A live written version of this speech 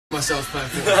myself playing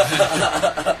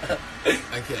Fortnite.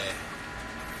 Okay.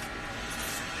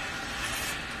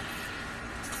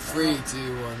 3, 2,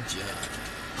 1, jump.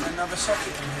 Another socket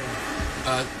in here.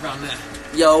 Round there.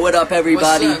 Yo, what up,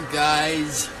 everybody? What's up,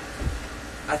 guys?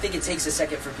 I think it takes a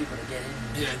second for people to get in.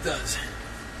 Yeah, it does.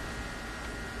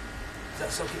 Is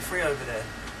that socket free over there?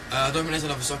 I don't think there's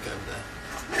another socket over there.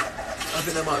 I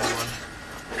think there might be one.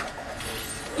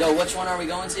 Yo, which one are we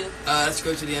going to? Let's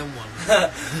go to the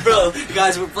M1. Bro,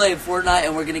 guys, we're playing Fortnite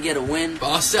and we're gonna get a win. But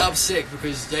our setup's sick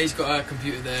because Jay's got a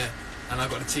computer there and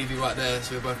I've got a TV right there,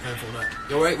 so we're both playing Fortnite.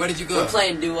 Yo, where did you go? We're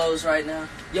playing duos right now.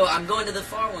 Yo, I'm going to the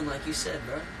far one like you said,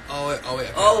 bro. Oh, wait. Okay.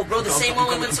 Oh, bro, the same one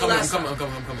we went to last time. I'm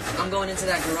coming. I'm going into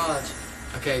that garage.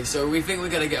 Okay, so we think we're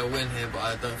gonna get a win here, but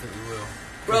I don't think we will.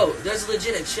 Bro, there's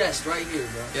legit a chest right here,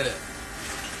 bro. Get it.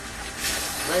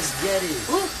 Let's get it.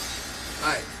 Woo.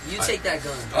 Alright, you take that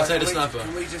gun. I'll take the sniper.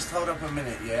 Can we just hold up a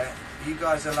minute, yeah? You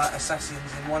guys are like assassins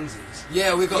in onesies.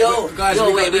 Yeah, we got. We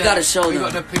gotta show them. We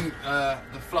got the pink,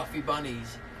 the fluffy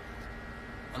bunnies,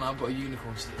 and I've got a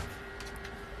unicorn stick.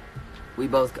 We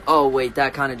both. Oh wait,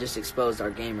 that kind of just exposed our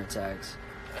gamer tags.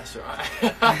 That's right.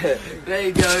 There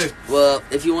you go. Well,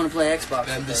 if you want to play Xbox,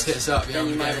 then just hit us up. then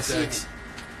you might have seen it.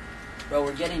 Bro,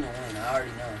 we're getting a win. I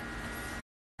already know.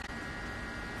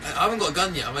 I haven't got a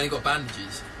gun yet. I've only got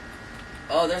bandages.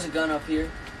 Oh, there's a gun up here.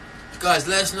 Guys,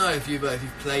 let us know if you've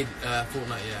played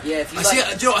Fortnite yet. Yeah, if you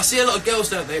I see a lot of girls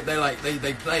that they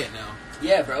play it now.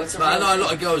 Yeah, bro, it's a. But I know a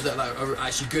lot of girls that are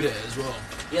actually good at it as well.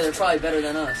 Yeah, they're probably better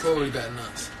than us. Probably better than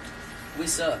us. We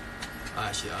suck.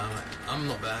 Actually, I'm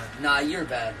not bad. Nah, you're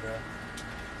bad, bro.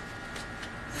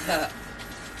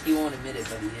 He won't admit it,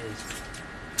 but he is.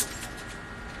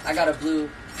 I got a blue.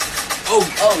 Yo,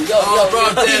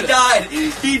 he died.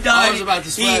 He died. I was about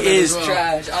to swear. He is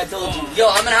trash. I told you. Yo,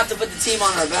 I'm gonna have to put the team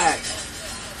on our back.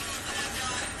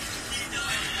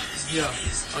 Yeah,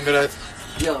 I'm gonna.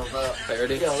 Yo, bro.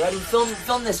 Ready? Yo, ready?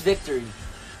 Film this victory.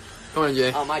 Come on,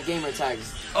 Jay. Oh, my gamer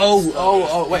tags.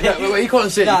 Wait, you can't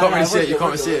see it. You can't really see it. You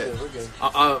can't see it. We're good.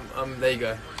 There you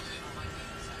go.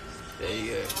 There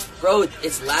you go. Bro,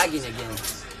 it's lagging again.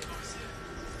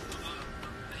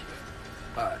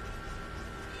 Alright.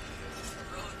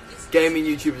 Gaming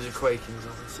YouTubers are quaking, as I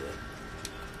said.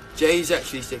 Jay's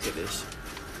actually sick at this.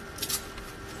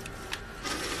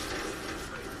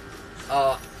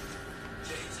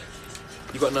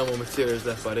 You got no more materials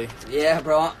left, buddy. Yeah,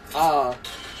 bro.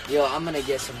 Yo, I'm gonna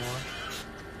get some more.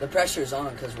 The pressure's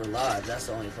on because we're live. That's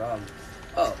the only problem.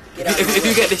 Oh, get out. If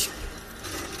you get this.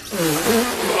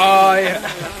 Oh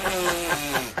yeah.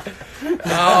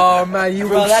 Oh man, you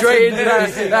went straight into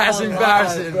that. That's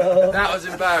embarrassing. That was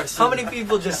embarrassing. How many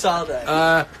people just saw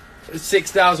that?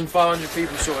 6,500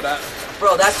 people saw that.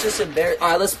 Bro, that's just embarrassing.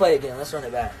 Alright, let's play again. Let's run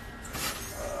it back.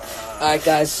 Alright,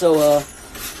 guys. So,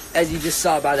 as you just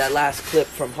saw by that last clip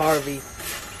from Harvey,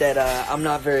 that I'm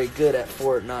not very good at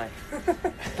Fortnite.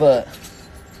 But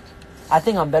I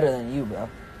think I'm better than you, bro.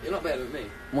 You're not better than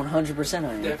me. 100%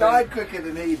 I am. You died quicker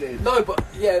than he did. No, but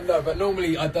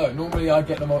normally I don't. Normally I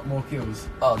get the more kills.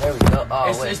 Oh, there we go.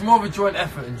 Oh, It's more of a joint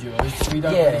effort in duos. We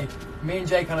don't really. Me and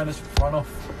Jay kind of just run off.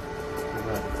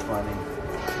 Funny.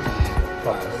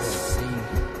 Let's see.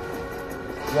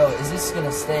 Yo, is this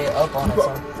gonna stay up on its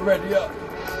own? Ready up.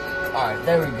 Alright,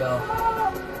 there we go.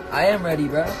 I am ready,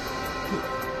 bro.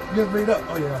 You're ready up?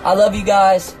 Oh yeah. I love you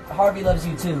guys. Harvey loves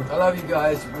you too. I love you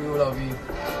guys. We all love you.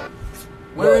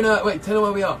 We're in wait, tell them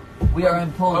where we are. We are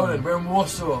in Poland. We're in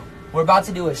Warsaw. We're about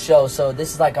to do a show, so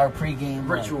this is like our pre-game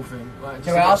ritual thing. Like,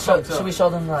 should we show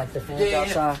them like the fans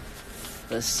outside?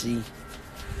 Let's see.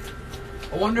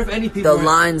 I wonder if any people. The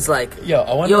lines like.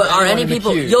 Are any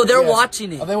people? Yo, they're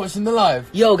watching it. Are they watching the live?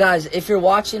 Yo, guys, if you're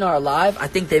watching our live, I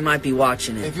think they might be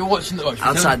watching it. If you're watching the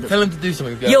outside, tell them to do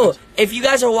something. Yo, if you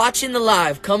guys are watching the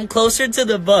live, come closer to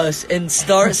the bus and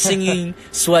start singing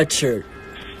 "Sweatshirt."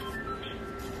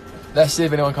 Let's see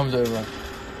if anyone comes over.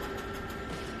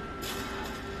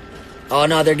 Oh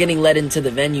no, they're getting led into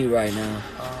the venue right now.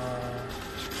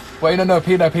 Wait, no,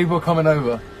 people are coming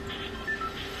over.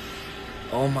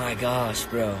 Oh my gosh,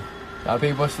 bro. No,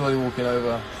 people are slowly walking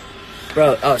over.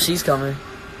 Bro, oh, she's coming.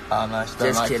 Oh no, she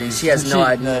just kidding. She has no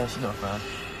idea. No, she's not a fan.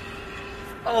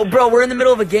 Oh, bro, we're in the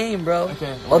middle of a game, bro.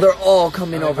 Okay. Oh, they're all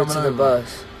coming over to the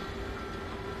bus.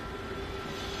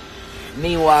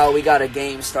 Meanwhile, we got a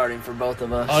game starting for both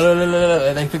of us. Oh,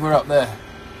 no. They think we're up there.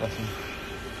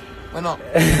 We're not.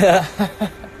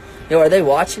 Yo, are they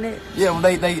watching it? Yeah, well,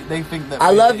 they think that.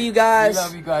 I love you guys. We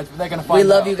love you guys. But they're going to find We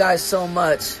love out. you guys so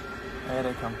much. Here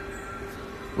they come.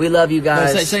 We love you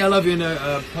guys. No, say I love you in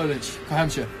Polish.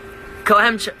 Kohamcha.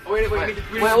 Kohamcha.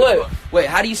 Wait,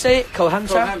 how do you say it?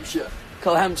 Kohamcha? Kohamcha.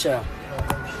 Kohamcha.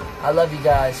 I love you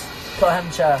guys.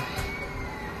 Kohemcha.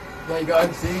 There you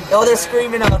go. See? Oh, they're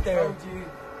screaming out there. Told you.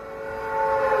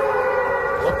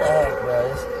 What the heck,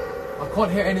 bro? I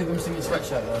can't hear any of them singing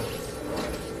Sweatshirt though.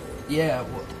 Yeah.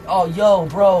 Oh, yo,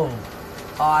 bro.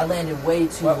 Oh, I landed way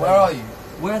too Where late. are you?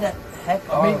 Where the heck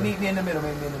are you? Meet me in the middle.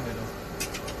 Meet me in the middle.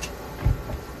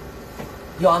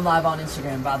 Yo, I'm live on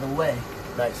Instagram, by the way.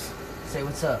 Nice. Say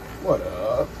what's up. What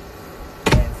up?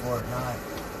 And Fortnite.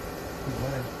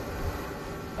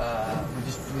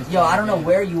 Yo, I don't know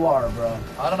where you are, bro.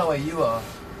 I don't know where you are.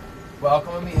 Well, I'll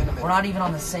come and meet you in the middle. We're not even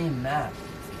on the same map.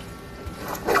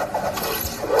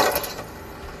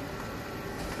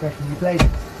 Can you play? No,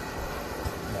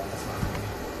 that's not me.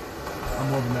 I'm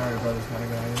more of a Mario Brothers kind of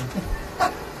guy.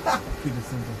 Keep it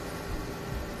simple.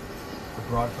 The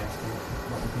broadcasting,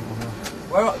 not the people know.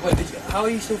 Wait, how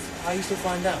you still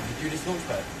flying down? Did you just launch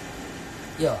pad?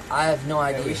 Yo, I have no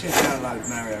idea. We should sound like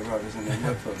Mario Brothers and then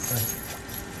whip them.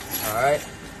 Alright.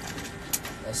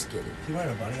 Let's get it. You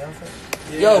wearing a bunny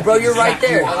outfit? Yo, bro, you're right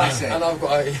there. What I said. And I've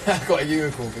got a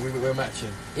unicorn, but we're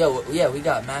matching. Yo, yeah, we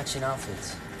got matching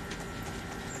outfits.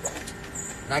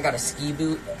 And I got a ski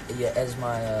boot as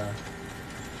my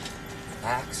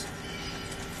axe.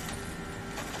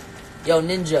 Yo,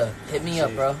 Ninja, hit me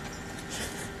up, bro.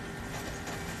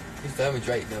 He's done with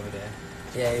Drake the other day.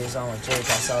 Yeah, he was on with Drake.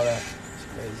 I saw that. It's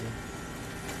crazy.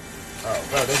 Oh,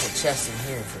 bro, there's a chest in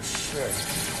here for sure.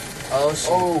 Oh, shit.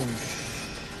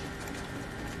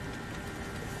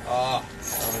 Oh.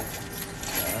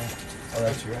 Oh,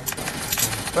 that's you,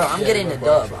 right? Bro, I'm Yeah, getting we're the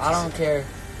dub. both. I don't care.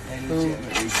 They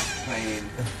legitimately playing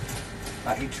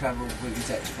like he travelled with his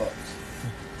Xbox.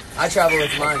 I travel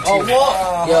with mine, too. Oh,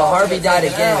 what? Yo, Harvey died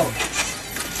Get again. out.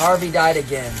 Harvey died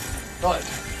again. Right,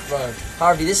 bro.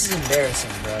 Harvey, this is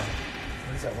embarrassing, bro.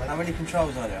 What is that? How many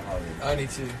controls are there, Harvey? Only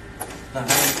two. No, how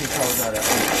many controls are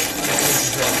there?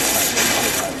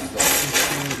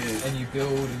 And you build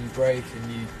and you break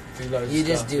and you do loads You of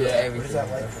just stuff. do everything. What is that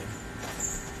like?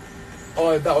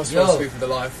 Oh, that was supposed Yo. to be for the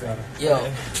live thing. Yo.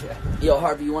 Yeah. Yo,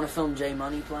 Harvey, you want to film J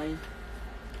Money playing?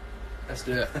 Let's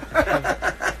do it.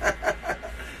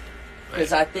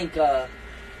 Because I think,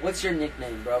 what's your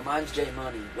nickname, bro? Mine's J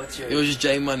Money. What's your It was just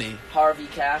J Money. Harvey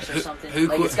Cash or something? who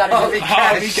like, qu- it's got to Harvey be.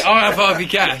 Cash. I'll have Harvey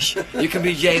Cash. You can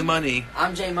be J Money.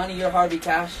 I'm J Money. You're Harvey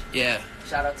Cash. Yeah.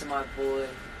 Shout out to my boy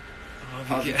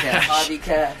Harvey Cash. Harvey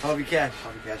Cash. Harvey Cash.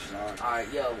 Harvey Cash is on. All right,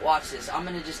 yo, watch this. I'm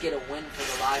gonna just get a win for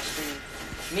the live stream.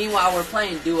 Meanwhile, we're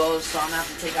playing duos, so I'm gonna have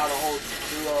to take out a whole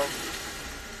duo.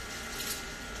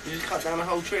 You just cut down a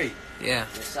whole tree. Yeah.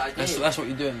 Yes, I did. That's what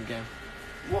you do in the game.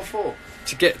 What for?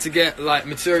 To get like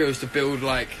materials to build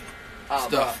like Oh,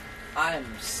 stuff. bro, I am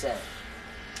set.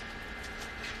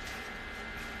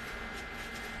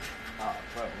 Oh,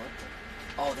 bro, what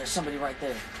the? Oh, there's somebody right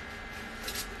there.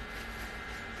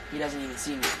 He doesn't even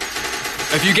see me.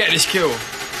 If you get this kill,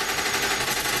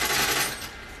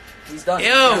 He's done.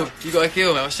 yo, you got a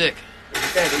kill, man. That was sick.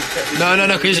 He's dead, he's dead. No,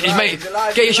 because he's mate. He's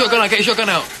alive, Get your he's shotgun alive. out. Get your shotgun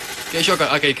out. Get your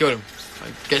shotgun. Okay, killed him.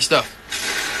 Get stuff.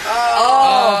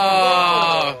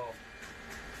 Oh,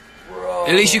 bro.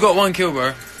 At least you got one kill,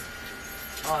 bro.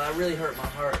 Oh, that really hurt my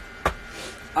heart.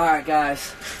 Alright,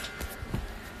 guys.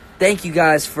 Thank you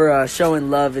guys for showing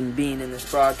love and being in this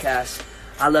broadcast.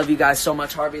 I love you guys so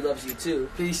much. Harvey loves you too.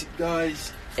 Peace,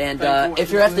 guys. And Thank you.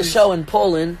 if you're at the show in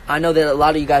Poland, I know that a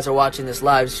lot of you guys are watching this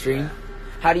live stream.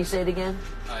 How do you say it again?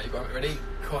 Alright, you got it ready?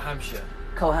 Kohemcha.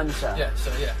 Kohemcha. Yeah,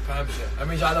 Kohemcha. That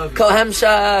means I love you.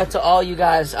 Kohemcha to all you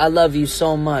guys. I love you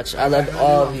so much. I love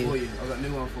all of you. I've got a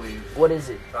new one for you. What is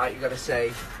it? Right, you gotta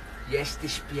say,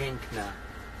 jesteś piękna.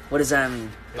 What does that mean?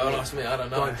 Don't ask me, I don't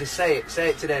Go know. on, just say it. Say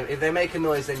it to them. If they make a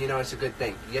noise, then you know it's a good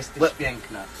thing. Jesteś What?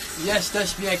 piękna.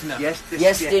 Jesteś piękna.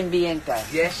 Jestem piękna.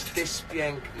 Jesteś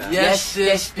piękna.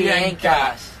 Jesteś piękna.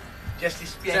 Jesteś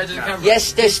Say it to the piękna. camera.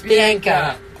 Jesteś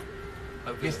piękna.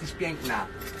 Jesteś piękna.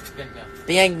 Piękna.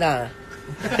 Piękna.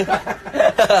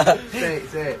 Say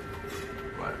it, say it.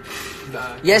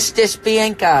 Nah. Jesteś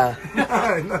piękna.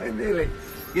 No, nearly.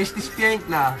 Jesteś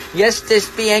piękna. Jesteś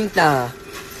piękna.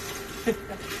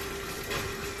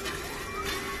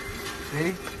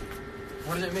 Really?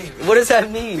 What does it mean? What does that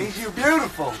mean? Means you're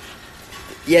beautiful.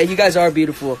 Yeah, you guys are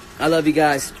beautiful. I love you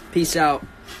guys. Peace out.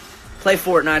 Play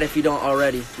Fortnite if you don't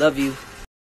already. Love you.